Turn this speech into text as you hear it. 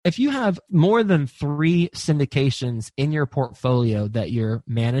If you have more than 3 syndications in your portfolio that you're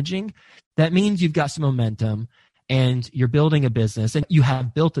managing, that means you've got some momentum and you're building a business and you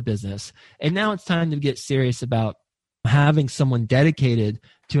have built a business. And now it's time to get serious about having someone dedicated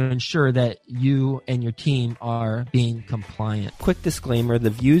to ensure that you and your team are being compliant. Quick disclaimer, the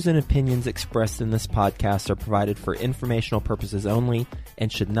views and opinions expressed in this podcast are provided for informational purposes only and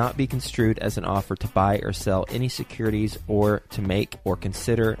should not be construed as an offer to buy or sell any securities or to make or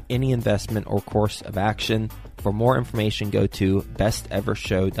consider any investment or course of action. For more information, go to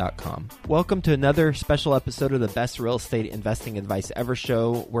bestevershow.com. Welcome to another special episode of the Best Real Estate Investing Advice Ever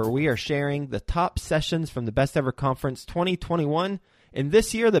Show, where we are sharing the top sessions from the Best Ever Conference 2021. And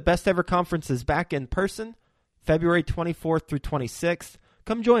this year, the Best Ever Conference is back in person, February 24th through 26th.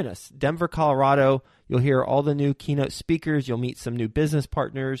 Come join us, Denver, Colorado. You'll hear all the new keynote speakers. You'll meet some new business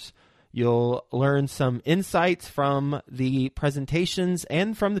partners. You'll learn some insights from the presentations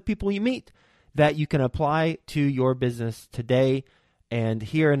and from the people you meet that you can apply to your business today. And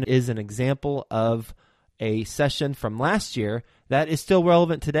here is an example of a session from last year that is still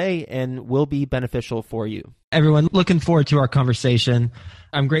relevant today and will be beneficial for you. Everyone, looking forward to our conversation.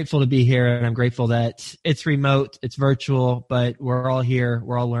 I'm grateful to be here, and I'm grateful that it's remote, it's virtual, but we're all here,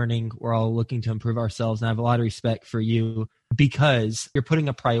 we're all learning, we're all looking to improve ourselves. And I have a lot of respect for you because you're putting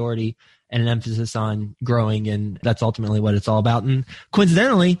a priority and an emphasis on growing, and that's ultimately what it's all about. And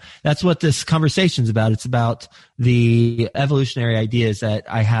coincidentally, that's what this conversation is about. It's about the evolutionary ideas that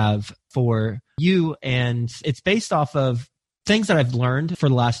I have for you, and it's based off of things that I've learned for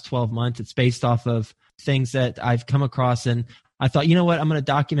the last 12 months. It's based off of things that I've come across, and I thought, you know what, I'm going to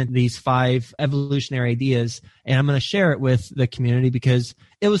document these 5 evolutionary ideas, and I'm going to share it with the community because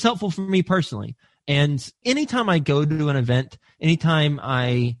it was helpful for me personally. And anytime I go to an event, anytime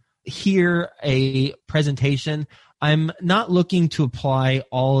I hear a presentation, I'm not looking to apply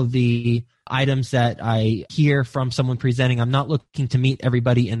all of the items that I hear from someone presenting. I'm not looking to meet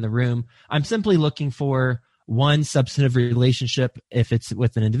everybody in the room. I'm simply looking for one substantive relationship if it's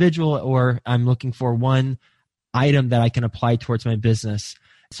with an individual, or I'm looking for one item that I can apply towards my business.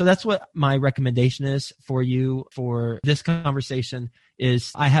 So that's what my recommendation is for you for this conversation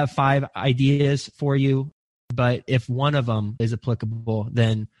is I have 5 ideas for you, but if one of them is applicable,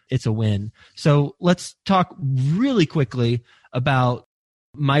 then it's a win. So let's talk really quickly about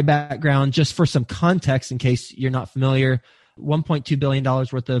my background, just for some context in case you're not familiar. $1.2 billion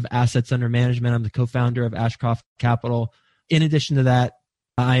worth of assets under management. I'm the co-founder of Ashcroft Capital. In addition to that,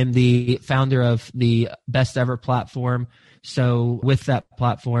 I am the founder of the Best Ever platform. So with that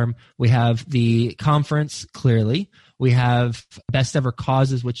platform, we have the conference, clearly. We have Best Ever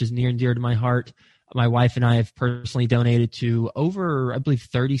Causes, which is near and dear to my heart. My wife and I have personally donated to over, I believe,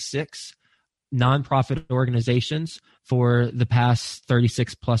 36 nonprofit organizations for the past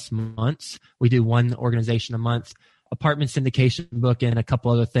 36 plus months. We do one organization a month, apartment syndication book, and a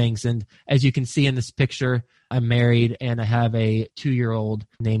couple other things. And as you can see in this picture, I'm married and I have a 2-year-old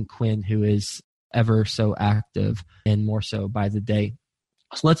named Quinn who is ever so active and more so by the day.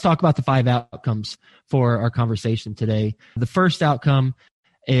 So let's talk about the 5 outcomes for our conversation today. The first outcome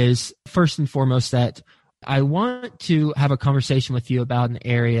is first and foremost that I want to have a conversation with you about an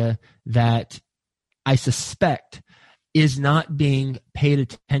area that I suspect is not being paid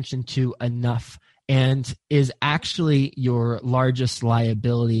attention to enough and is actually your largest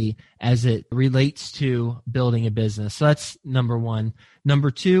liability as it relates to building a business. So that's number 1.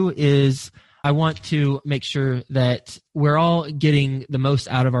 Number 2 is I want to make sure that we're all getting the most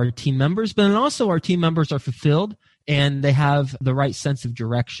out of our team members, but then also our team members are fulfilled and they have the right sense of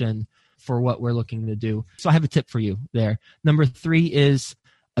direction for what we're looking to do. So I have a tip for you there. Number 3 is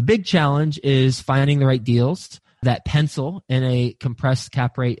a big challenge is finding the right deals that pencil in a compressed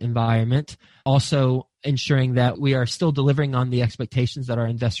cap rate environment. Also ensuring that we are still delivering on the expectations that our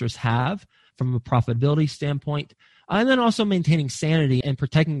investors have from a profitability standpoint. And then also maintaining sanity and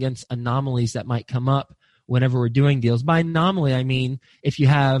protecting against anomalies that might come up whenever we're doing deals. By anomaly, I mean, if you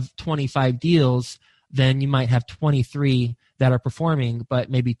have 25 deals, then you might have 23 that are performing, but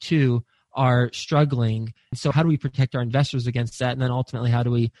maybe 2 are struggling. So how do we protect our investors against that? And then ultimately, how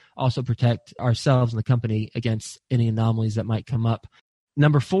do we also protect ourselves and the company against any anomalies that might come up?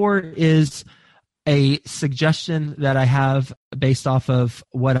 Number 4 is a suggestion that I have based off of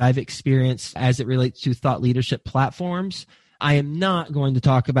what I've experienced as it relates to thought leadership platforms. I am not going to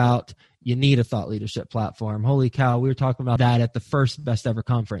talk about you need a thought leadership platform. Holy cow, we were talking about that at the first Best Ever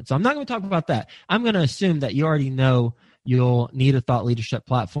conference. So I'm not going to talk about that. I'm going to assume that you already know you'll need a thought leadership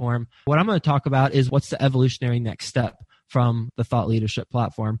platform. What I'm going to talk about is what's the evolutionary next step from the Thought Leadership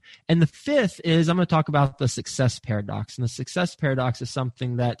platform. And the fifth is I'm going to talk about the success paradox. And the success paradox is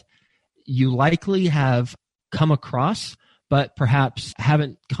something that you likely have come across, but perhaps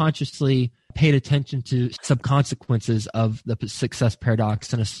haven't consciously paid attention to some consequences of the success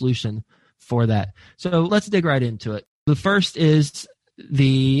paradox and a solution for that. So let's dig right into it. The first is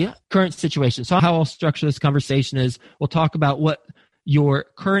the current situation. So how I'll structure this conversation is we'll talk about what your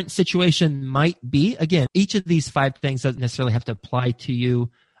current situation might be. Again, each of these 5 things doesn't necessarily have to apply to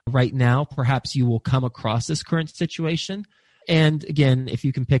you right now. Perhaps you will come across this current situation. And again, if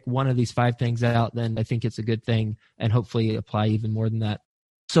you can pick one of these 5 things out, then I think it's a good thing and hopefully apply even more than that.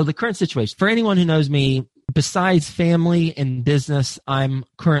 So the current situation, for anyone who knows me, besides family and business, I'm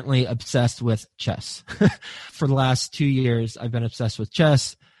currently obsessed with chess. For the last 2 years, I've been obsessed with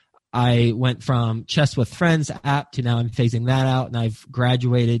chess. I went from Chess with Friends app to now I'm phasing that out, and I've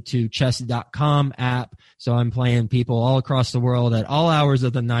graduated to chess.com app. So I'm playing people all across the world at all hours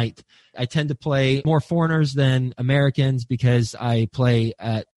of the night. I tend to play more foreigners than Americans because I play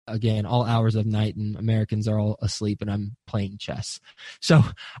at, again, all hours of night, and Americans are all asleep and I'm playing chess. So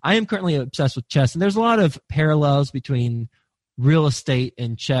I am currently obsessed with chess, and there's a lot of parallels between real estate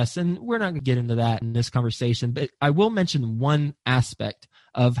and chess, and we're not going to get into that in this conversation, but I will mention one aspect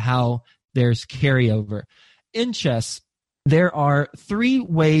of how there's carryover. In chess, there are 3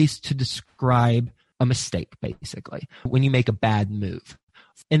 ways to describe a mistake, basically, when you make a bad move.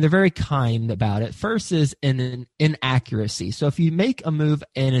 And they're very kind about it. First is an inaccuracy. So if you make a move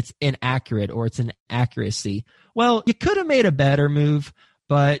and it's inaccurate or it's an accuracy, well, you could have made a better move,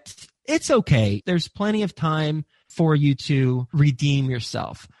 but it's okay. There's plenty of time for you to redeem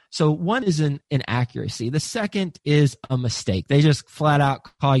yourself. So one is an inaccuracy. The second is a mistake. They just flat out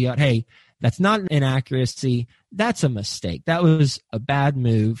call you out, hey, that's not an inaccuracy. That's a mistake. That was a bad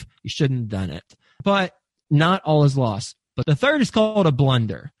move. You shouldn't have done it. But not all is lost. But the third is called a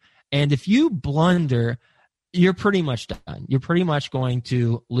blunder. And if you blunder, you're pretty much done. You're pretty much going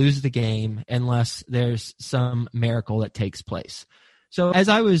to lose the game unless there's some miracle that takes place. So as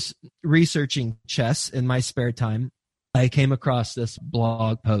I was researching chess in my spare time, I came across this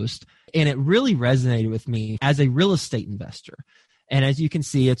blog post, and it really resonated with me as a real estate investor. And as you can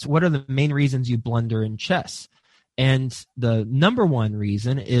see, it's what are the main reasons you blunder in chess? And the number one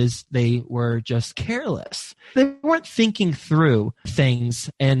reason is they were just careless. They weren't thinking through things,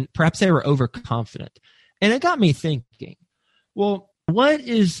 and perhaps they were overconfident. And it got me thinking, well, what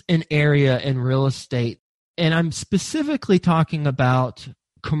is an area in real estate? And I'm specifically talking about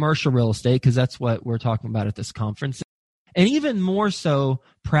commercial real estate because that's what we're talking about at this conference. And even more so,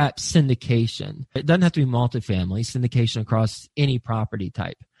 perhaps syndication. It doesn't have to be multifamily, syndication across any property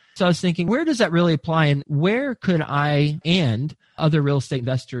type. So I was thinking, where does that really apply? And where could I and other real estate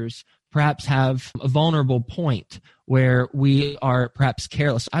investors perhaps have a vulnerable point where we are perhaps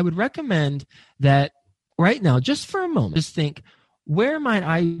careless? I would recommend that right now, just for a moment, just think, where might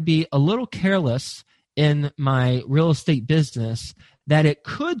I be a little careless in my real estate business that it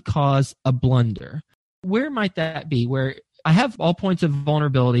could cause a blunder? Where might that be? Where I have all points of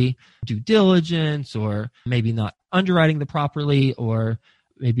vulnerability, due diligence, or maybe not underwriting the properly, or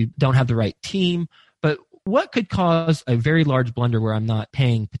maybe don't have the right team. But what could cause a very large blunder where I'm not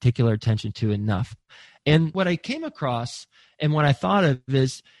paying particular attention to enough? And what I came across and what I thought of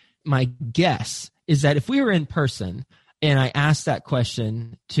is my guess is that if we were in person and I asked that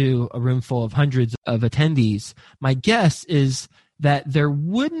question to a room full of hundreds of attendees, my guess is that there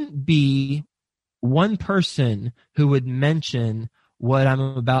wouldn't be one person who would mention what I'm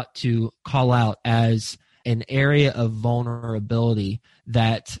about to call out as an area of vulnerability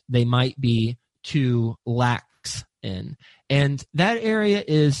that they might be too lax in. And that area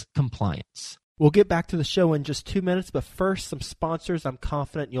is compliance. We'll get back to the show in just 2 minutes, but first, some sponsors I'm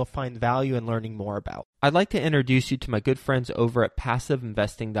confident you'll find value in learning more about. I'd like to introduce you to my good friends over at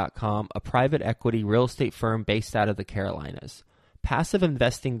PassiveInvesting.com, a private equity real estate firm based out of the Carolinas.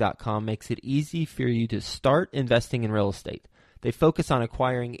 PassiveInvesting.com makes it easy for you to start investing in real estate. They focus on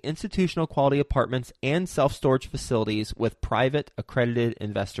acquiring institutional quality apartments and self-storage facilities with private accredited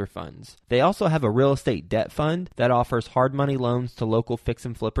investor funds. They also have a real estate debt fund that offers hard money loans to local fix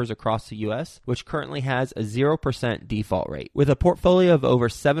and flippers across the U.S., which currently has a 0% default rate. With a portfolio of over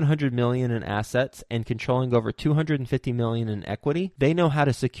 $700 million in assets and controlling over $250 million in equity, they know how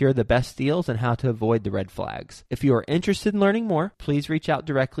to secure the best deals and how to avoid the red flags. If you are interested in learning more, please reach out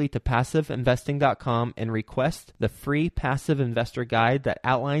directly to PassiveInvesting.com and request the free Passive Investor Guide that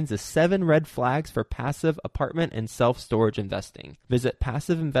outlines the 7 red flags for passive apartment and self-storage investing. Visit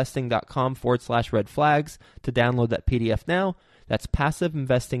PassiveInvesting.com/red flags to download that PDF now. That's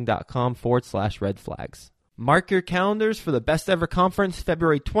PassiveInvesting.com/red flags. Mark your calendars for the Best Ever Conference,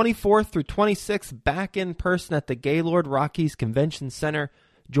 February 24th through 26th, back in person at the Gaylord Rockies Convention Center.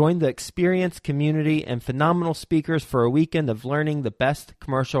 Join the experienced community and phenomenal speakers for a weekend of learning the best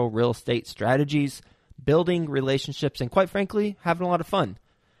commercial real estate strategies, building relationships, and quite frankly, having a lot of fun.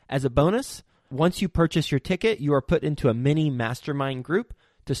 As a bonus, once you purchase your ticket, you are put into a mini mastermind group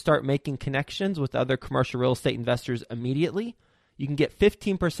to start making connections with other commercial real estate investors immediately. You can get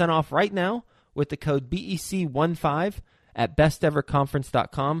 15% off right now with the code BEC15 at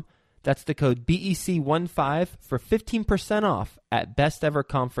besteverconference.com. That's the code BEC15 for 15% off at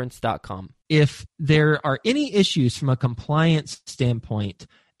besteverconference.com. If there are any issues from a compliance standpoint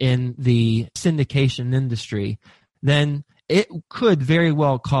in the syndication industry, then it could very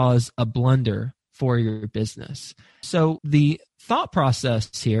well cause a blunder for your business. So the thought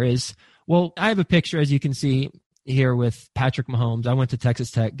process here is, well, I have a picture, as you can see here, with Patrick Mahomes. I went to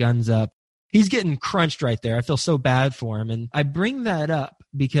Texas Tech, guns up. He's getting crunched right there. I feel so bad for him. And I bring that up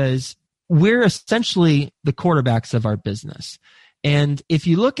because we're essentially the quarterbacks of our business. And if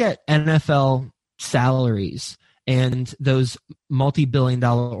you look at NFL salaries and those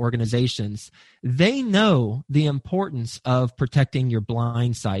multi-billion-dollar organizations, they know the importance of protecting your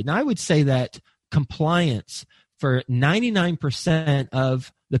blind side. And I would say that compliance for 99%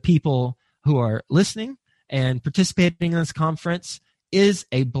 of the people who are listening and participating in this conference is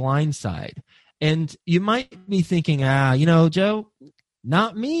a blind side. And you might be thinking, Joe,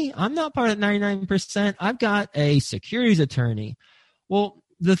 not me. I'm not part of 99%. I've got a securities attorney. Well,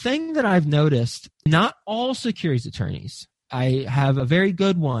 the thing that I've noticed, not all securities attorneys, I have a very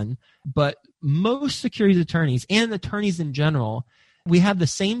good one, but most securities attorneys and attorneys in general, we have the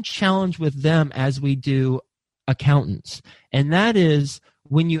same challenge with them as we do accountants. And that is,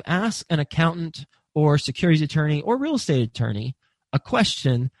 when you ask an accountant or securities attorney or real estate attorney a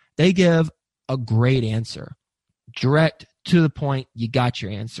question, they give a great answer. Direct, to the point, you got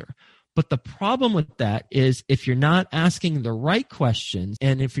your answer. But the problem with that is, if you're not asking the right questions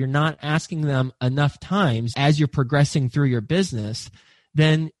and if you're not asking them enough times as you're progressing through your business,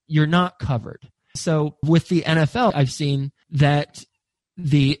 then you're not covered. So with the NFL, I've seen that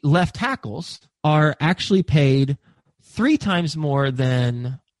the left tackles are actually paid 3 times more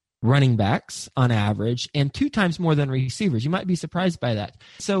than running backs on average and 2 times more than receivers. You might be surprised by that.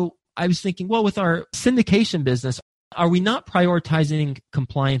 So I was thinking, well, with our syndication business, are we not prioritizing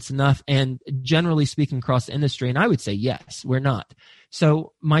compliance enough, and generally speaking across the industry? And I would say yes, we're not.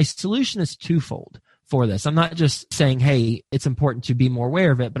 So my solution is twofold for this. I'm not just saying, hey, it's important to be more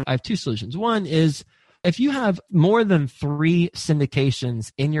aware of it, but I have 2 solutions. One is, if you have more than 3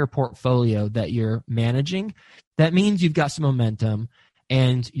 syndications in your portfolio that you're managing, that means you've got some momentum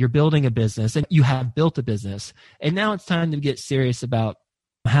and you're building a business, and you have built a business. And now it's time to get serious about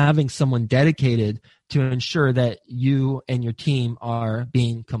having someone dedicated to ensure that you and your team are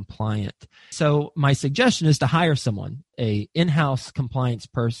being compliant. So my suggestion is to hire someone, an in-house compliance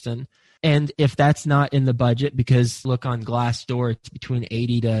person. And if that's not in the budget, because look on Glassdoor, it's between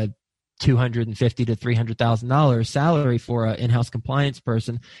 $80,000 to $250,000 to $300,000 salary for an in-house compliance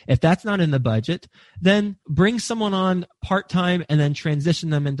person. If that's not in the budget, then bring someone on part-time and then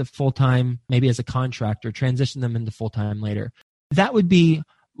transition them into full-time, maybe as a contractor, transition them into full-time later. That would be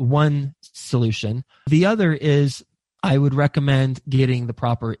one solution. The other is, I would recommend getting the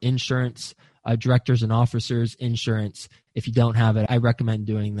proper insurance, directors and officers insurance. If you don't have it, I recommend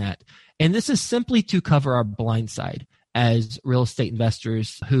doing that. And this is simply to cover our blind side as real estate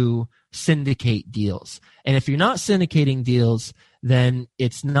investors who syndicate deals. And if you're not syndicating deals, then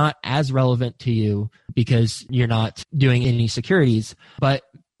it's not as relevant to you because you're not doing any securities, but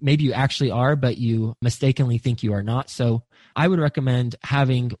maybe you actually are, but you mistakenly think you are not. So I would recommend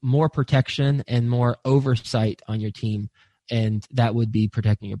having more protection and more oversight on your team, and that would be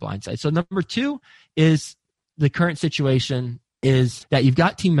protecting your blind side. So number 2 is, the current situation is that you've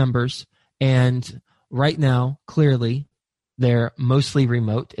got team members, and right now, clearly, they're mostly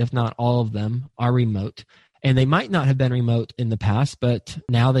remote, if not all of them are remote. And they might not have been remote in the past, but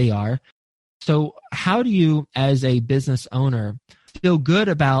now they are. So how do you, as a business owner, feel good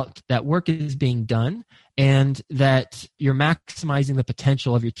about that work is being done and that you're maximizing the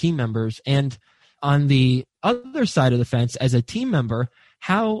potential of your team members? And on the other side of the fence, as a team member,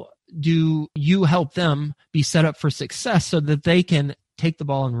 how do you help them be set up for success so that they can take the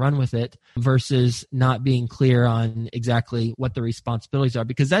ball and run with it versus not being clear on exactly what the responsibilities are?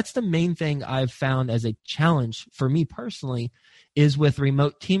 Because that's the main thing I've found as a challenge for me personally, is with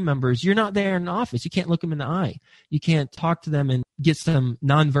remote team members. You're not there in the office. You can't look them in the eye. You can't talk to them and get some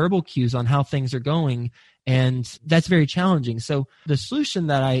nonverbal cues on how things are going. And that's very challenging. So the solution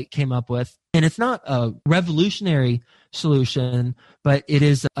that I came up with, and it's not a revolutionary solution, but it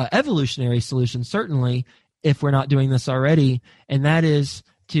is an evolutionary solution, certainly, if we're not doing this already. And that is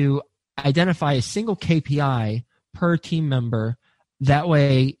to identify a single KPI per team member. That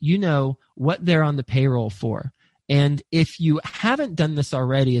way, you know what they're on the payroll for. And if you haven't done this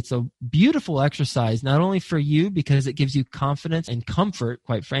already, it's a beautiful exercise, not only for you because it gives you confidence and comfort,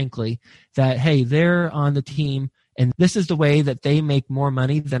 quite frankly, that, hey, they're on the team and this is the way that they make more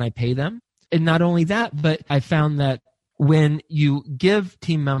money than I pay them. And not only that, but I found that when you give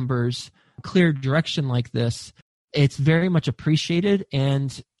team members clear direction like this, it's very much appreciated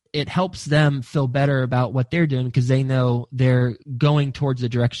and it helps them feel better about what they're doing because they know they're going towards the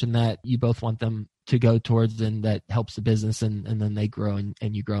direction that you both want them to go towards, and that helps the business, and then they grow and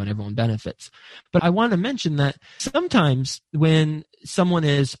you grow and everyone benefits. But I want to mention that sometimes when someone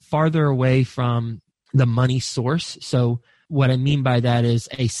is farther away from the money source, so what I mean by that is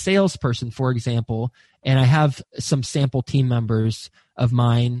a salesperson, for example, and I have some sample team members of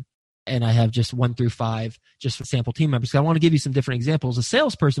mine, and I have just 1 through 5, just for sample team members. So I want to give you some different examples. A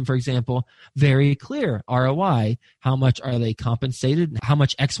salesperson, for example, very clear ROI. How much are they compensated? How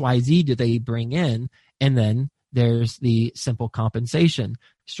much XYZ do they bring in? And then there's the simple compensation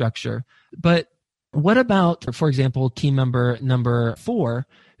structure. But what about, for example, team member number 4,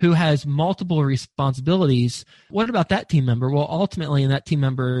 who has multiple responsibilities? What about that team member? Well, ultimately, and that team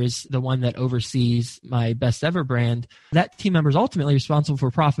member is the one that oversees my Best Ever brand. That team member is ultimately responsible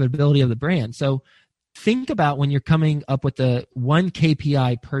for profitability of the brand. So think about when you're coming up with the one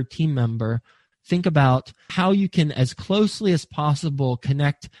KPI per team member, think about how you can, as closely as possible,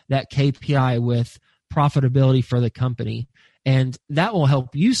 connect that KPI with profitability for the company. And that will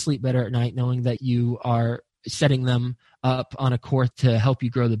help you sleep better at night, knowing that you are setting them up on a course to help you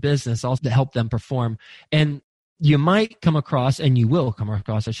grow the business, also to help them perform. And you might come across, and you will come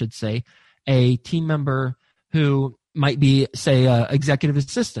across, I should say, a team member who might be, say, an executive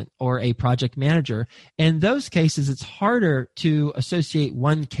assistant or a project manager. In those cases, it's harder to associate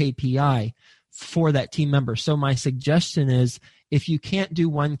one KPI for that team member. So my suggestion is, if you can't do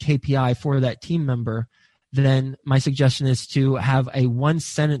one KPI for that team member, then my suggestion is to have a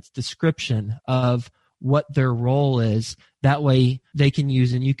 1-sentence description of what their role is. That way they can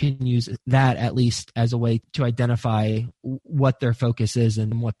use, and you can use that at least as a way to identify what their focus is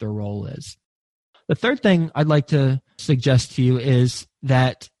and what their role is. The third thing I'd like to suggest to you is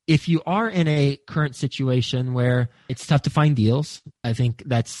that if you are in a current situation where it's tough to find deals, I think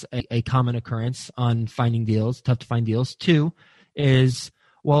that's a common occurrence on finding deals, tough to find deals. 2 is,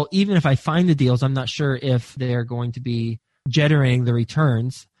 well, even if I find the deals, I'm not sure if they're going to be generating the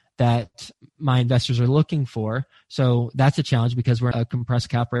returns that my investors are looking for. So that's a challenge because we're in a compressed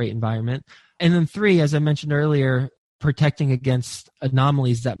cap rate environment. And then 3, as I mentioned earlier, protecting against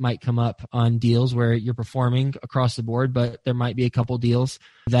anomalies that might come up on deals where you're performing across the board, but there might be a couple deals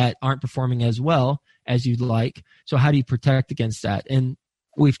that aren't performing as well as you'd like. So how do you protect against that? And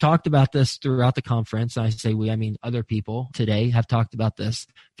we've talked about this throughout the conference. And I say we, I mean other people today have talked about this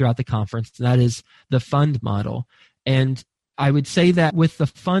throughout the conference. And that is the fund model. And I would say that with the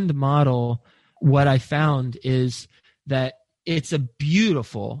fund model, what I found is that it's a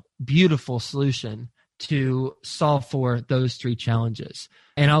beautiful, beautiful solution to solve for those 3 challenges.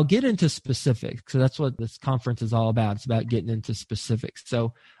 And I'll get into specifics. So that's what this conference is all about. It's about getting into specifics.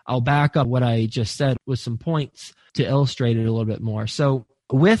 So I'll back up what I just said with some points to illustrate it a little bit more. So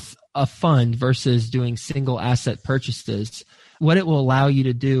with a fund versus doing single asset purchases, what it will allow you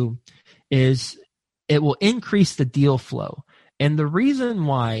to do is it will increase the deal flow. And the reason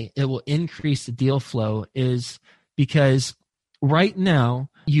why it will increase the deal flow is because right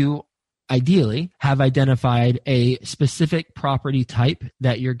now you ideally have identified a specific property type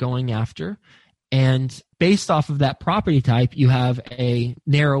that you're going after. And based off of that property type, you have a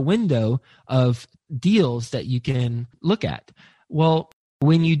narrow window of deals that you can look at. Well,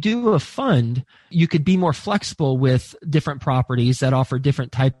 when you do a fund, you could be more flexible with different properties that offer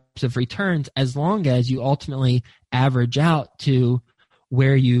different types of returns, as long as you ultimately average out to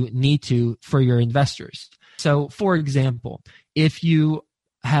where you need to for your investors. So, for example, if you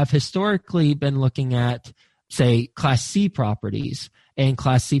have historically been looking at, say, Class C properties, and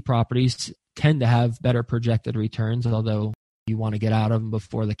Class C properties tend to have better projected returns, although you want to get out of them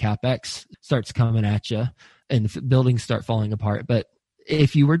before the CapEx starts coming at you and buildings start falling apart. But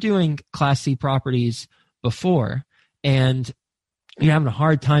if you were doing Class C properties before and you're having a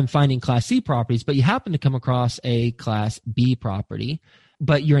hard time finding Class C properties, but you happen to come across a Class B property,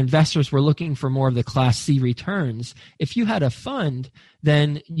 but your investors were looking for more of the Class C returns. If you had a fund,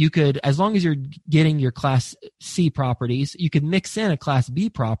 then you could, as long as you're getting your Class C properties, you could mix in a Class B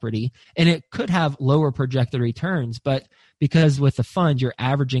property, and it could have lower projected returns. But because with the fund, you're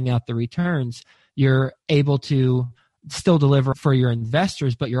averaging out the returns, you're able to still deliver for your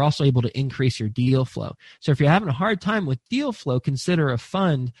investors, but you're also able to increase your deal flow. So if you're having a hard time with deal flow, consider a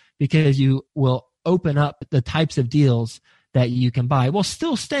fund, because you will open up the types of deals that you can buy while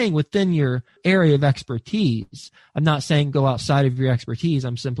still staying within your area of expertise. I'm not saying go outside of your expertise.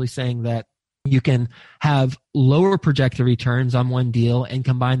 I'm simply saying that you can have lower projected returns on one deal and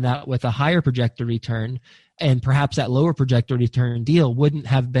combine that with a higher projected return. And perhaps that lower projected return deal wouldn't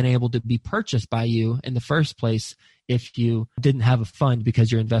have been able to be purchased by you in the first place if you didn't have a fund,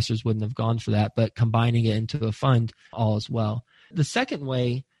 because your investors wouldn't have gone for that, but combining it into a fund all as well. The second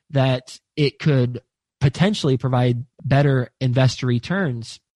way that it could potentially provide better investor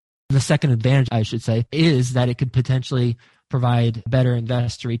returns, the second advantage, I should say, is that it could potentially provide better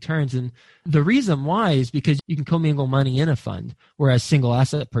investor returns. And the reason why is because you can commingle money in a fund, whereas single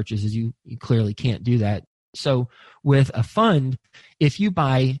asset purchases, you clearly can't do that. So with a fund, if you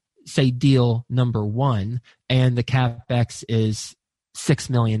buy, say, deal number 1 and the CapEx is $6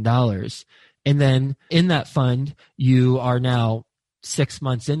 million, and then in that fund, you are now 6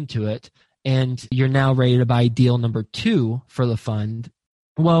 months into it, and you're now ready to buy deal number 2 for the fund.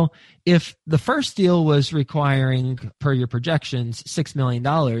 Well, if the first deal was requiring, per your projections, $6 million,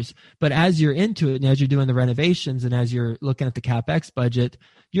 but as you're into it and as you're doing the renovations and as you're looking at the CapEx budget,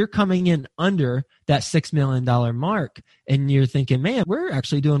 you're coming in under that $6 million mark, and you're thinking, man, we're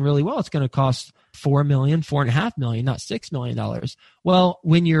actually doing really well. It's going to cost $4 million, $4.5 million, not $6 million. Well,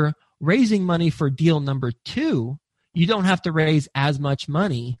 when you're raising money for deal number 2, you don't have to raise as much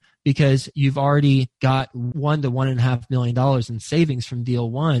money because you've already got $1 to $1.5 million in savings from deal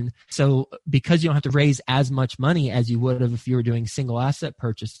 1. So because you don't have to raise as much money as you would have if you were doing single asset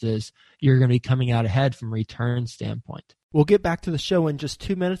purchases, you're going to be coming out ahead from a return standpoint. We'll get back to the show in just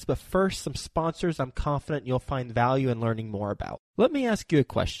 2 minutes, but first, some sponsors I'm confident you'll find value in learning more about. Let me ask you a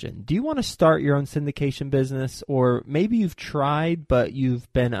question. Do you want to start your own syndication business, or maybe you've tried but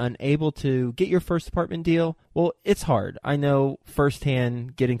you've been unable to get your first apartment deal? Well, it's hard. I know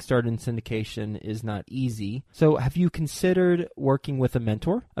firsthand getting started in syndication is not easy. So have you considered working with a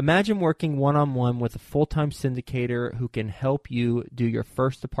mentor? Imagine working one-on-one with a full-time syndicator who can help you do your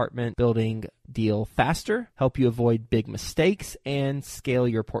first apartment building deal faster, help you avoid big mistakes, and scale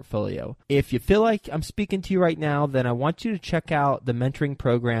your portfolio. If you feel like I'm speaking to you right now, then I want you to check out the mentoring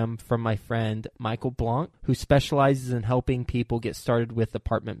program from my friend Michael Blanc, who specializes in helping people get started with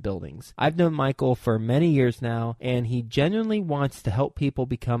apartment buildings. I've known Michael for many years now, and he genuinely wants to help people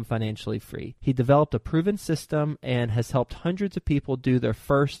become financially free. He developed a proven system and has helped hundreds of people do their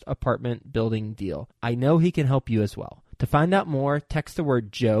first apartment building deal. I know he can help you as well. To find out more, text the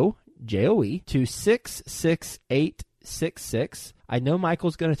word Joe, J-O-E, to 66866. I know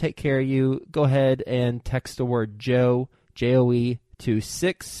Michael's going to take care of you. Go ahead and text the word Joe, J-O-E, to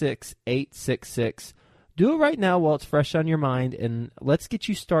 66866. Do it right now while it's fresh on your mind, and let's get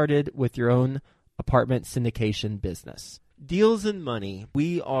you started with your own apartment syndication business. Deals and money.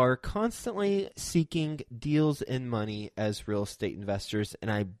 We are constantly seeking deals and money as real estate investors,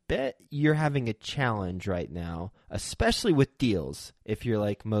 and I bet you're having a challenge right now, especially with deals, if you're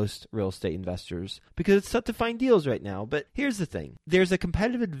like most real estate investors, because it's tough to find deals right now. But here's the thing. There's a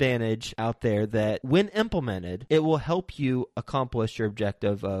competitive advantage out there that when implemented, it will help you accomplish your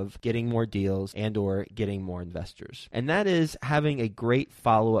objective of getting more deals and or getting more investors. And that is having a great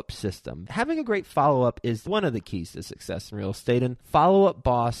follow-up system. Having a great follow-up is one of the keys to success in real estate, and Follow Up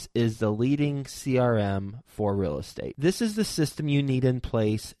Boss is the leading CRM for real estate. This is the system you need in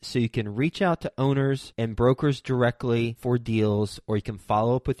place so you can reach out to owners and brokers directly for deals, or you can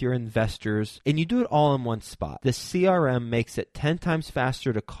follow up with your investors, and you do it all in one spot. The CRM makes it 10 times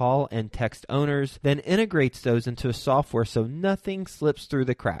faster to call and text owners, then integrates those into a software so nothing slips through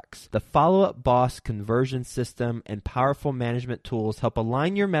the cracks. The Follow Up Boss conversion system and powerful management tools help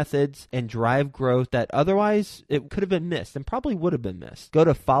align your methods and drive growth that otherwise it could have been missed and probably would have been missed. Go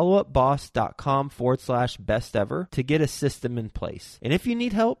to followupboss.com/best ever to get a system in place. And if you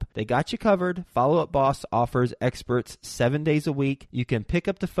need help, they got you covered. Follow Up Boss offers experts 7 days a week. You can pick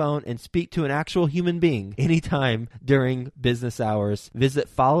up the phone and speak to an actual human being anytime during business hours. Visit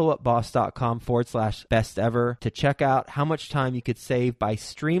followupboss.com/best ever to check out how much time you could save by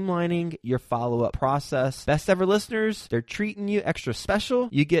streamlining your follow-up process. Best Ever listeners, they're treating you extra special.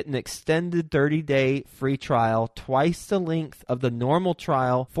 You get an extended 30-day free trial twice the length of the normal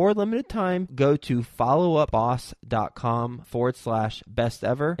trial for a limited time, go to followupboss.com/best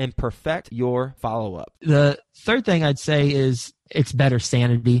ever and perfect your follow-up. The third thing I'd say is it's better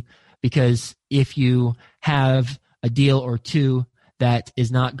sanity, because if you have a deal or two that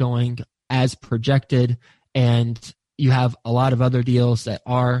is not going as projected and you have a lot of other deals that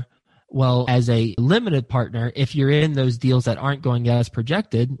are, well, as a limited partner, if you're in those deals that aren't going as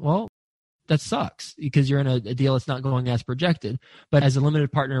projected, well, that sucks because you're in a deal that's not going as projected. But as a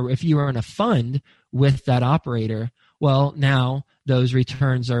limited partner, if you are in a fund with that operator, well, now those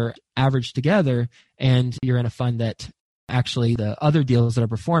returns are averaged together and you're in a fund that actually the other deals that are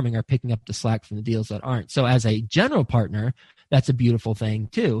performing are picking up the slack from the deals that aren't. So as a general partner, that's a beautiful thing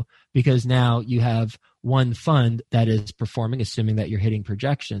too, because now you have one fund that is performing, assuming that you're hitting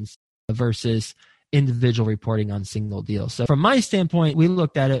projections, versus individual reporting on single deals. So from my standpoint, we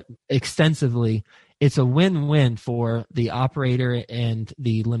looked at it extensively. It's a win-win for the operator and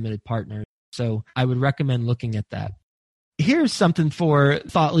the limited partner. So I would recommend looking at that. Here's something for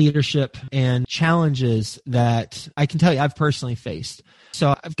thought leadership and challenges that I can tell you I've personally faced.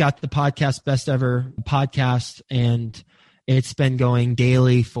 So I've got the podcast, Best Ever Podcast, and it's been going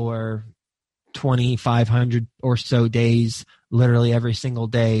daily for 2,500 or so days, literally every single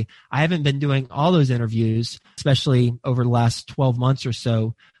day. I haven't been doing all those interviews, especially over the last 12 months or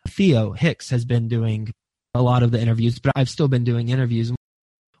so. Theo Hicks has been doing a lot of the interviews, but I've still been doing interviews.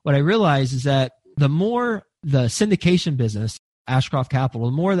 What I realize is that the more the syndication business, Ashcroft Capital,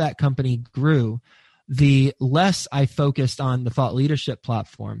 the more that company grew, the less I focused on the thought leadership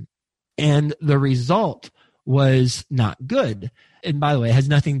platform. And the result was not good. And by the way, it has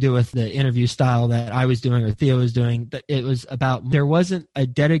nothing to do with the interview style that I was doing or Theo was doing. But it was about, there wasn't a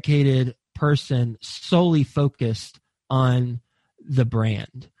dedicated person solely focused on the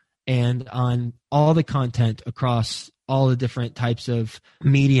brand and on all the content across all the different types of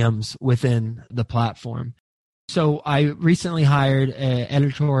mediums within the platform. So I recently hired an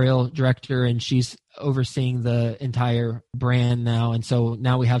editorial director, and she's overseeing the entire brand now. And so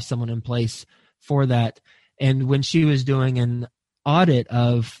now we have someone in place for that. And when she was doing an audit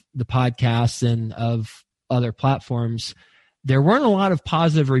of the podcasts and of other platforms, there weren't a lot of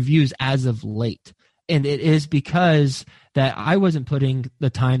positive reviews as of late. And it is because that I wasn't putting the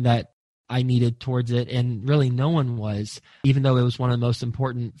time that I needed towards it, and really no one was, even though it was one of the most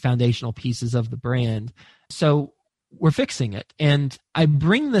important foundational pieces of the brand. So we're fixing it. And I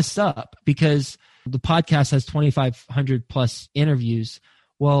bring this up because the podcast has 2,500 plus interviews.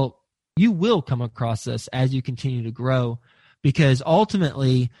 Well, you will come across this as you continue to grow, because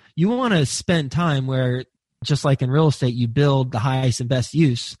ultimately you want to spend time where, just like in real estate, you build the highest and best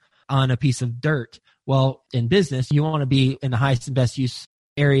use on a piece of dirt. Well, in business, you want to be in the highest and best use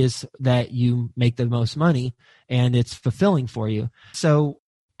areas that you make the most money and it's fulfilling for you. So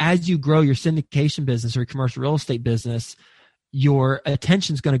as you grow your syndication business or your commercial real estate business, your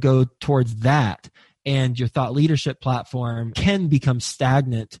attention is going to go towards that. And your thought leadership platform can become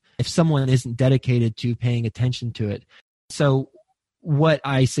stagnant if someone isn't dedicated to paying attention to it. So what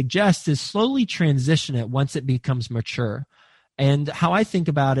I suggest is slowly transition it once it becomes mature. And how I think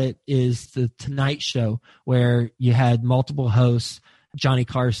about it is the Tonight Show, where you had multiple hosts, Johnny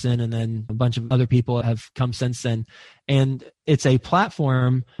Carson, and then a bunch of other people have come since then. And it's a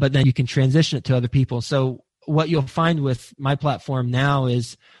platform, but then you can transition it to other people. So what you'll find with my platform now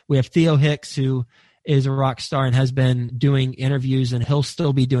is we have Theo Hicks, who is a rock star and has been doing interviews, and he'll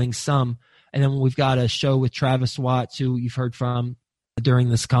still be doing some. And then we've got a show with Travis Watts, who you've heard from during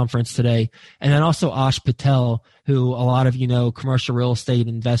this conference today. And then also Ash Patel, who a lot of you know, commercial real estate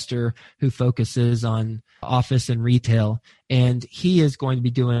investor who focuses on office and retail. And he is going to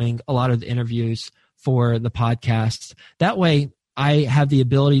be doing a lot of the interviews for the podcast. That way I have the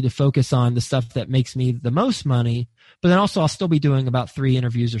ability to focus on the stuff that makes me the most money, but then also I'll still be doing about 3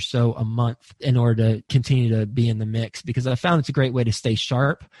 interviews or so a month in order to continue to be in the mix, because I found it's a great way to stay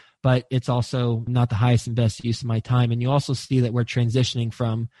sharp, but it's also not the highest and best use of my time. And you also see that we're transitioning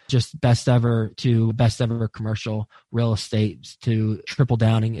from just best ever to best ever commercial real estate to triple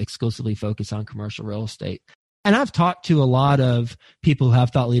downing, exclusively focus on commercial real estate. And I've talked to a lot of people who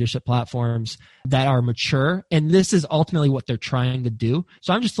have thought leadership platforms that are mature, and this is ultimately what they're trying to do.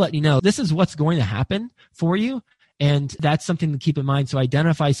 So I'm just letting you know, this is what's going to happen for you. And that's something to keep in mind. So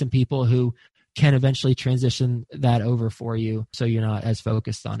identify some people who can eventually transition that over for you so you're not as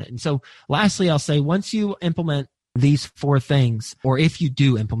focused on it. And so lastly, I'll say, once you implement these 4 things, or if you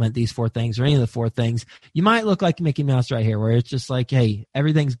do implement these 4 things or any of the 4 things, you might look like Mickey Mouse right here, where it's just like, hey,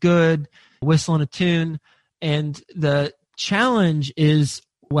 everything's good, whistling a tune. And the challenge is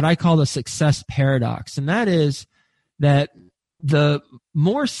what I call the success paradox. And that is that the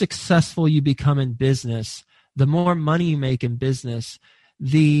more successful you become in business, the more money you make in business,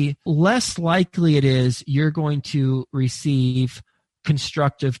 the less likely it is you're going to receive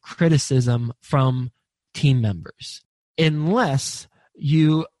constructive criticism from team members, unless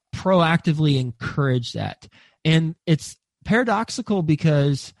you proactively encourage that. And it's paradoxical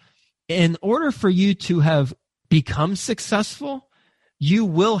because in order for you to have become successful, you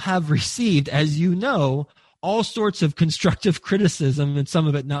will have received, as you know, all sorts of constructive criticism and some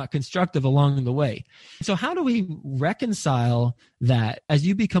of it not constructive along the way. So how do we reconcile that? As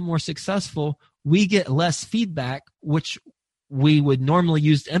you become more successful, we get less feedback, which we would normally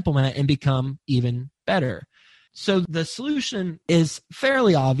use to implement and become even better. So the solution is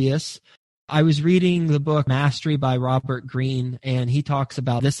fairly obvious. I was reading the book Mastery by Robert Greene, and he talks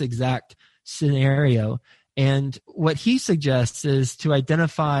about this exact scenario. And what he suggests is to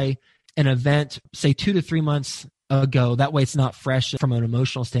identify an event, say 2 to 3 months ago. That way it's not fresh from an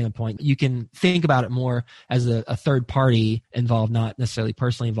emotional standpoint. You can think about it more as a third party involved, not necessarily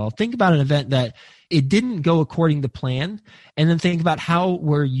personally involved. Think about an event that it didn't go according to plan, and then think about how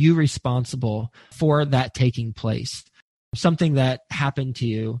were you responsible for that taking place. Something that happened to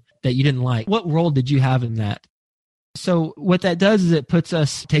you that you didn't like. What role did you have in that? So what that does is it puts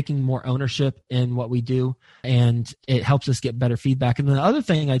us taking more ownership in what we do, and it helps us get better feedback. And then the other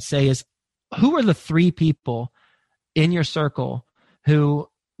thing I'd say is, who are the 3 people in your circle who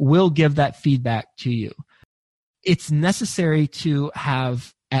will give that feedback to you? It's necessary to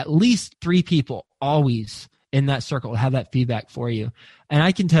have at least 3 people always in that circle have that feedback for you. And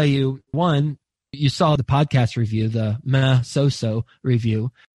I can tell you, one, you saw the podcast review, the meh so-so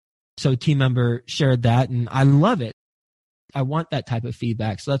review. So a team member shared that, and I love it. I want that type of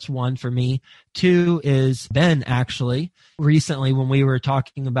feedback. So that's one for me. 2 is Ben, actually. Recently, when we were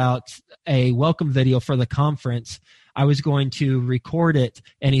talking about a welcome video for the conference, I was going to record it,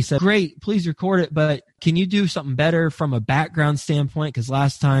 and he said, great, please record it, but can you do something better from a background standpoint? Because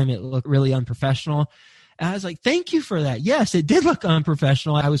last time it looked really unprofessional. And I was like, thank you for that. Yes, it did look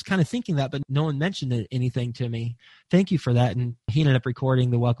unprofessional. I was kind of thinking that, but no one mentioned anything to me. Thank you for that. And he ended up recording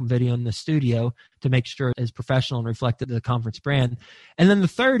the welcome video in the studio to make sure it is professional and reflected the conference brand. And then the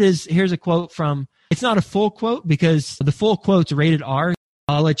third is, here's a quote from, it's not a full quote because the full quote's rated R.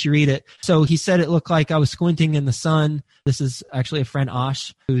 I'll let you read it. So he said, it looked like I was squinting in the sun. This is actually a friend,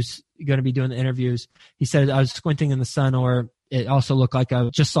 Ash, who's going to be doing the interviews. He said, I was squinting in the sun, or it also looked like I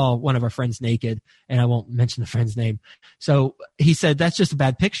just saw one of our friends naked, and I won't mention the friend's name. So he said, that's just a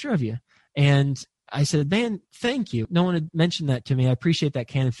bad picture of you. And I said, man, thank you. No one had mentioned that to me. I appreciate that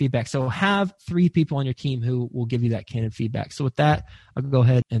candid feedback. So have 3 people on your team who will give you that candid feedback. So with that, I'll go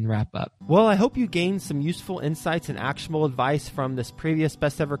ahead and wrap up. Well, I hope you gained some useful insights and actionable advice from this previous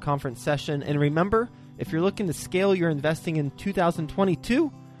Best Ever Conference session. And remember, if you're looking to scale your investing in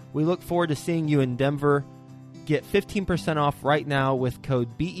 2022, we look forward to seeing you in Denver. Get 15% off right now with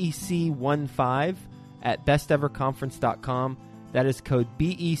code BEC15 at besteverconference.com. That is code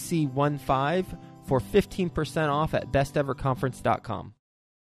BEC15 for 15% off at besteverconference.com.